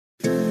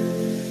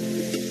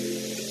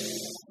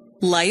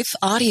Life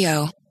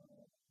Audio.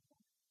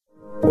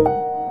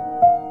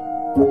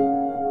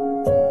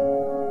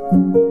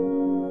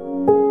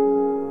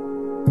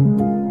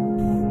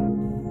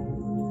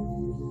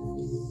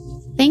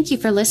 Thank you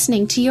for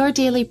listening to Your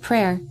Daily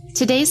Prayer.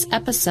 Today's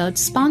episode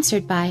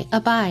sponsored by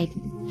Abide.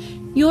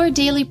 Your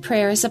Daily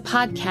Prayer is a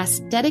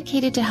podcast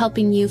dedicated to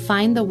helping you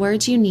find the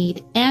words you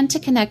need and to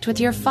connect with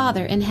your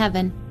Father in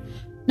heaven.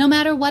 No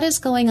matter what is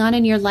going on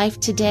in your life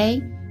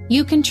today,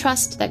 you can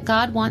trust that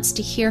God wants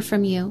to hear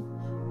from you.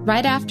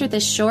 Right after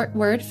this short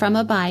word from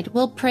Abide,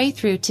 we'll pray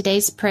through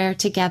today's prayer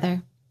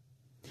together.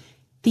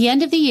 The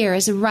end of the year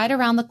is right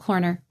around the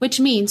corner, which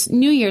means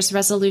New Year's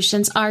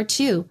resolutions are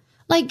too,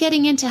 like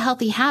getting into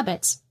healthy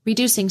habits,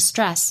 reducing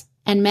stress,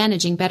 and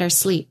managing better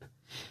sleep.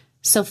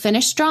 So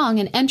finish strong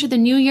and enter the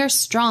new year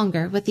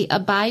stronger with the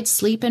Abide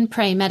Sleep and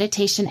Pray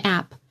meditation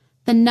app,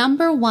 the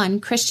 #1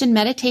 Christian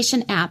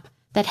meditation app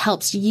that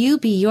helps you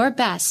be your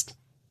best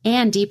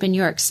and deepen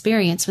your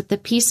experience with the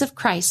peace of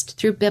Christ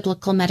through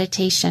biblical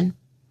meditation.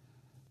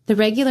 The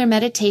regular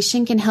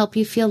meditation can help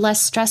you feel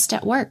less stressed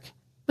at work,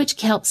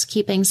 which helps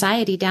keep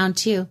anxiety down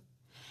too.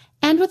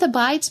 And with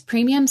Abide's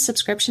premium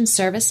subscription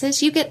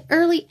services, you get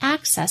early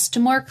access to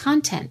more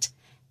content,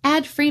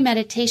 ad-free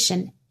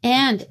meditation,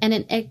 and an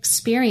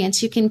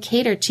experience you can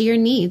cater to your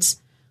needs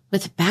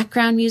with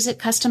background music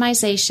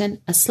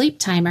customization, a sleep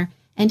timer,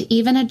 and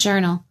even a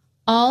journal,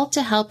 all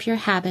to help your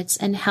habits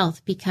and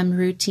health become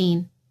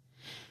routine.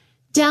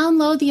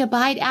 Download the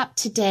Abide app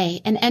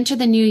today and enter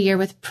the new year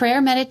with prayer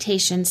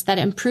meditations that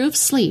improve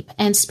sleep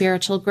and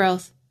spiritual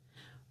growth.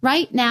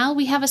 Right now,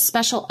 we have a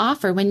special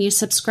offer when you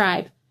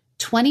subscribe.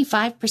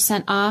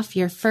 25% off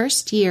your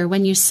first year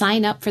when you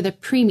sign up for the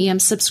premium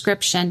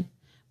subscription,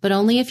 but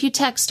only if you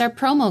text our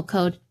promo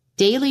code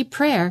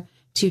DAILYPRAYER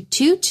to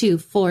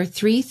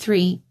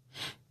 22433.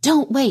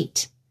 Don't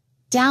wait.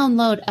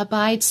 Download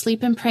Abide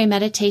Sleep and Pray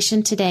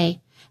Meditation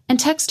today and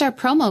text our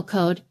promo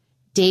code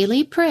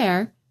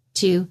DAILYPRAYER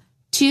to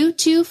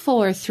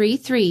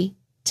 22433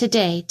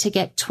 today to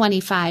get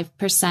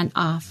 25%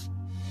 off.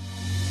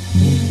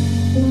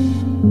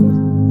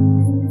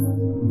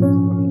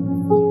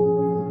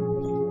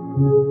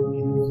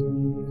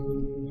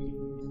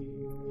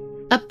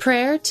 A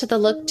Prayer to the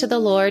Look to the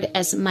Lord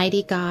as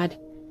Mighty God,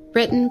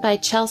 written by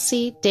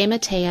Chelsea De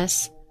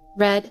Mateus,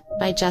 read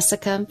by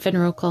Jessica Van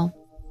Roekel.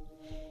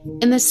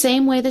 In the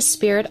same way, the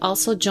Spirit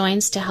also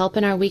joins to help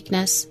in our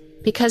weakness,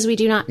 because we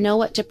do not know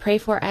what to pray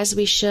for as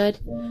we should,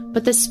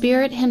 but the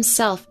Spirit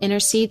Himself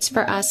intercedes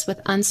for us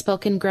with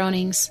unspoken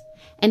groanings,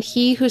 and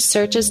He who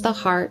searches the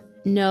heart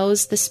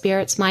knows the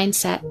Spirit's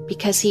mindset,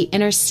 because He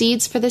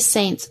intercedes for the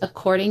saints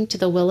according to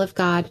the will of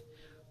God.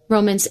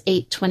 Romans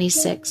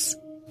 8:26.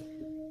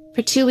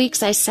 For 2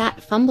 weeks I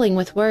sat fumbling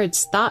with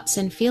words, thoughts,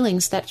 and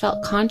feelings that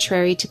felt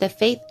contrary to the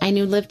faith I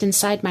knew lived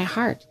inside my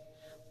heart.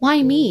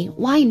 Why me?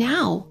 Why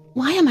now?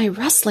 Why am I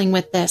wrestling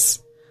with this?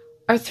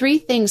 Are 3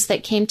 things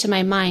that came to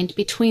my mind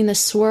between the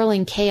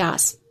swirling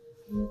chaos.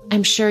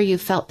 I'm sure you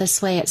felt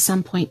this way at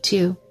some point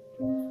too.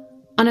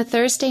 On a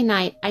Thursday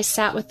night, I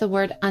sat with the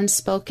word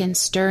unspoken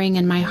stirring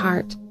in my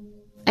heart.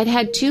 I'd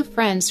had 2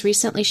 friends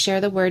recently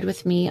share the word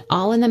with me,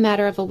 all in the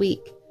matter of a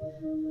week.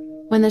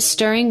 When the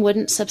stirring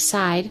wouldn't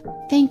subside,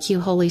 thank you,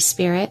 Holy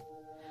Spirit,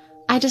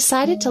 I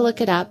decided to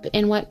look it up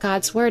in what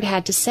God's Word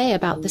had to say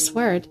about this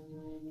word.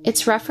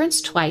 It's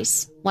referenced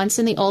twice, once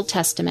in the Old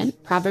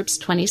Testament, Proverbs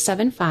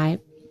 27:5,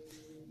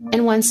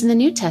 and once in the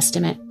New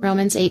Testament,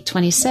 Romans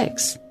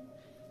 8:26.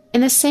 In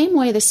the same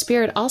way, the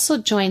Spirit also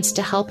joins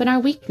to help in our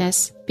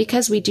weakness,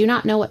 because we do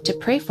not know what to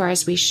pray for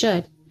as we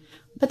should.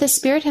 But the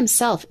Spirit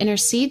Himself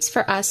intercedes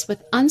for us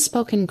with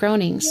unspoken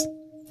groanings,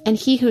 and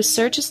He who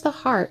searches the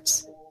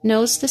hearts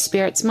knows the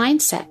Spirit's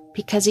mindset,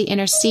 because He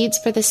intercedes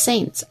for the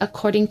saints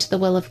according to the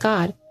will of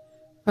God.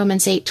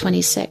 Romans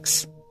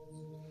 8:26.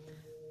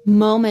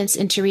 Moments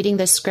into reading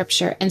this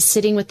scripture and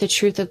sitting with the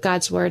truth of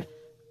God's Word,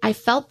 I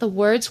felt the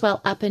words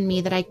well up in me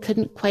that I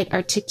couldn't quite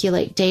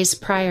articulate days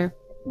prior.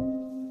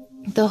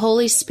 The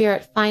Holy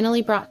Spirit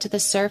finally brought to the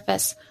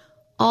surface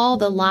all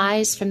the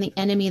lies from the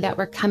enemy that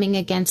were coming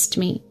against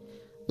me,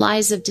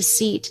 lies of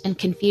deceit and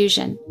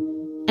confusion.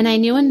 And I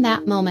knew in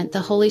that moment the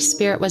Holy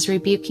Spirit was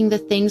rebuking the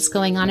things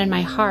going on in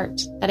my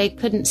heart that I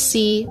couldn't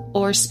see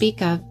or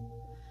speak of.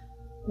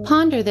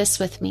 Ponder this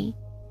with me.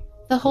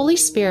 The Holy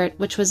Spirit,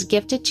 which was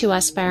gifted to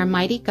us by our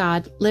mighty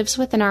God, lives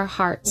within our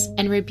hearts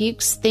and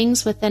rebukes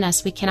things within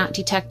us we cannot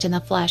detect in the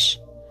flesh.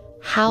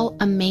 How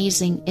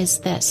amazing is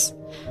this?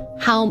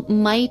 How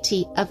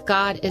mighty of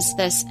God is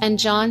this? And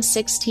John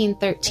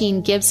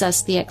 16:13 gives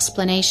us the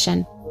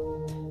explanation.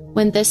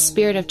 When this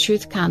Spirit of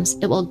truth comes,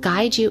 it will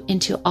guide you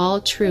into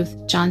all truth,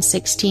 John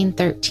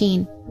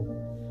 16:13.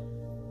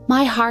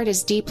 My heart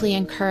is deeply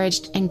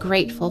encouraged and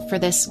grateful for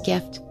this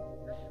gift.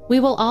 We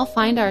will all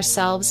find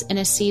ourselves in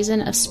a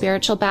season of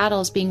spiritual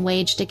battles being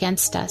waged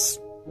against us.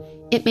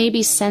 It may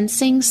be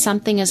sensing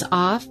something is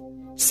off,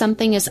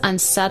 something is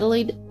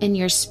unsettled in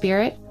your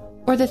spirit,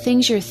 or the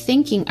things you're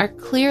thinking are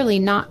clearly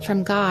not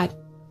from God.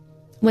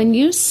 When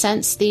you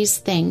sense these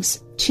things,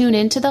 tune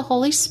into the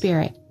Holy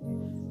Spirit.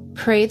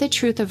 pray the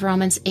truth of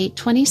Romans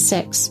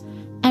 8:26,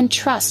 and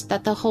trust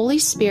that the Holy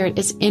Spirit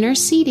is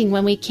interceding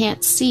when we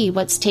can't see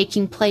what's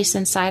taking place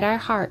inside our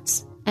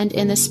hearts and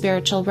in the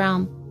spiritual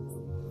realm.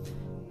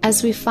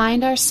 As we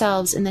find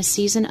ourselves in the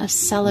season of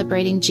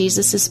celebrating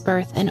Jesus'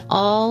 birth and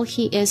all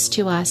he is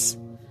to us,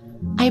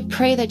 I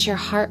pray that your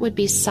heart would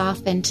be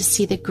softened to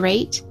see the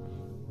great,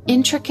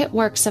 intricate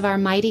works of our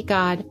mighty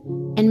God,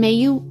 and may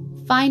you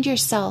find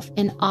yourself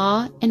in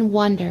awe and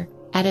wonder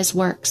at his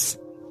works.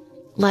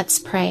 Let's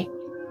pray.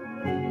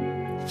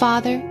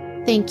 Father,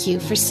 thank you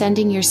for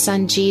sending your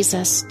Son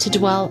Jesus to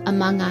dwell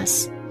among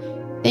us.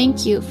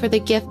 Thank you for the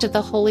gift of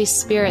the Holy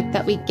Spirit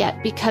that we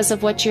get because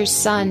of what your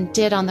Son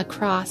did on the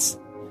cross.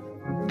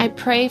 I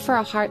pray for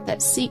a heart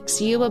that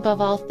seeks you above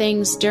all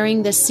things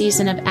during this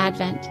season of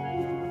Advent.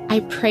 I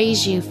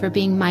praise you for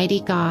being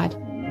mighty God.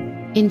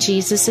 In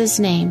Jesus'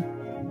 name,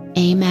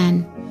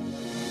 amen.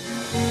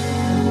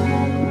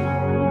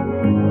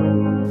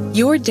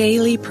 Your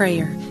Daily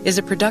Prayer is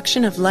a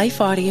production of Life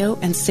Audio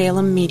and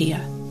Salem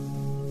Media.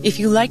 If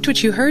you liked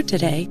what you heard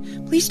today,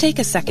 please take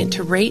a second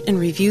to rate and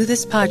review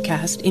this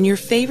podcast in your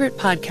favorite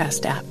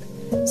podcast app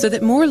so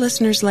that more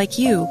listeners like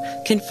you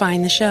can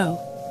find the show.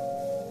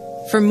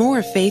 For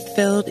more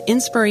faith-filled,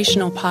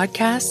 inspirational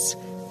podcasts,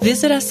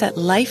 visit us at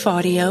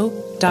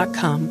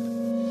lifeaudio.com.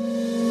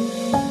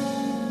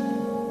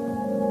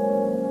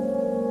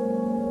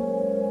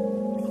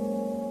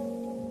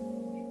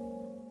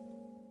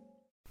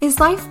 Is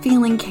life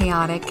feeling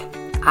chaotic?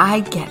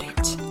 I get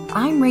it.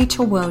 I'm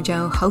Rachel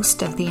Wojo,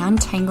 host of the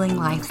Untangling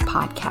Life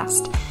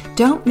podcast.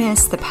 Don't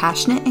miss the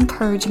passionate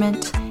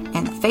encouragement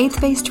and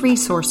faith-based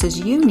resources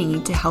you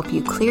need to help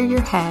you clear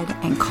your head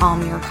and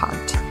calm your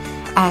heart.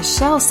 As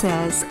Shell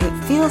says,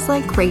 it feels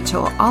like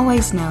Rachel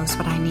always knows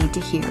what I need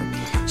to hear.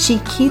 She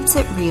keeps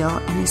it real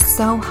and is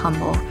so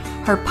humble.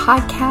 Her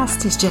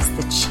podcast is just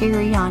the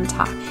cherry on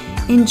top.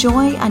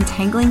 Enjoy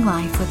Untangling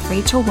Life with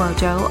Rachel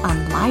Wojo on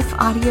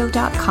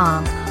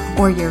lifeaudio.com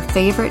or your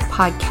favorite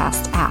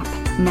podcast app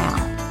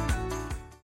now.